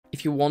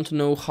if you want to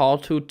know how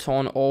to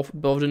turn off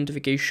birthday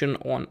notification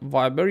on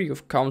Viber,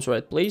 you've come to the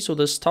right place. So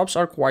the steps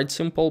are quite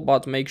simple,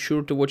 but make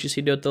sure to watch this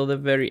video till the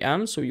very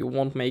end so you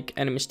won't make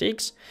any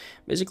mistakes.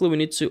 Basically, we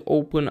need to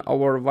open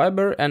our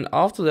Viber, and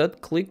after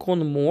that click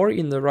on more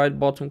in the right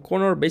bottom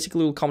corner.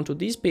 Basically, we'll come to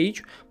this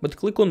page, but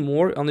click on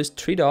more on these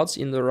three dots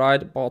in the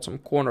right bottom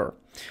corner.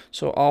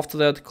 So after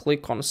that,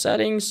 click on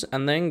settings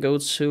and then go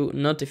to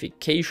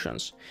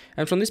notifications.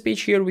 And from this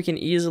page here, we can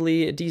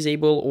easily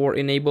disable or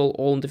enable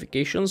all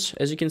notifications.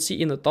 As you can see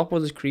in the top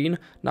of the screen,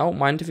 now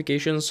my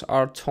notifications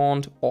are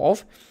turned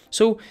off.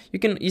 So you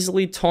can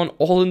easily turn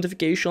all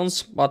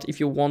notifications, but if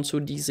you want to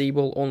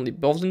disable only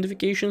birthday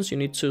notifications, you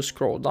need to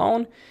scroll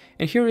down.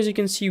 And here, as you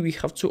can see, we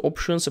have two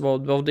options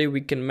about birthday we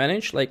can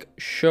manage, like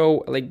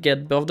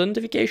get birthday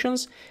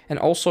notifications and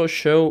also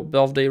show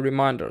birthday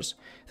reminders.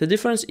 The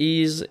difference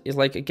is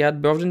like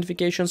get birthday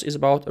notifications is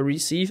about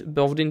receive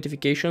birthday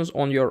notifications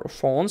on your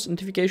phone's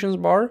notifications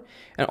bar,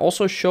 and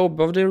also show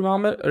birthday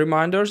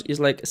reminders is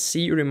like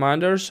see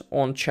reminders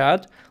on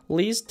chat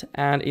list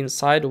and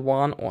inside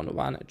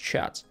one-on-one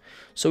chats.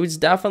 So it's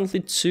definitely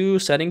two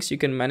settings you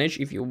can manage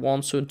if you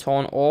want to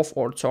turn off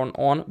or turn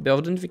on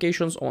birthday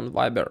notifications on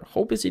Viber.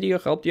 Hope this video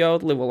helped you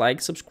out. Leave a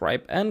like,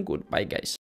 subscribe, and goodbye guys.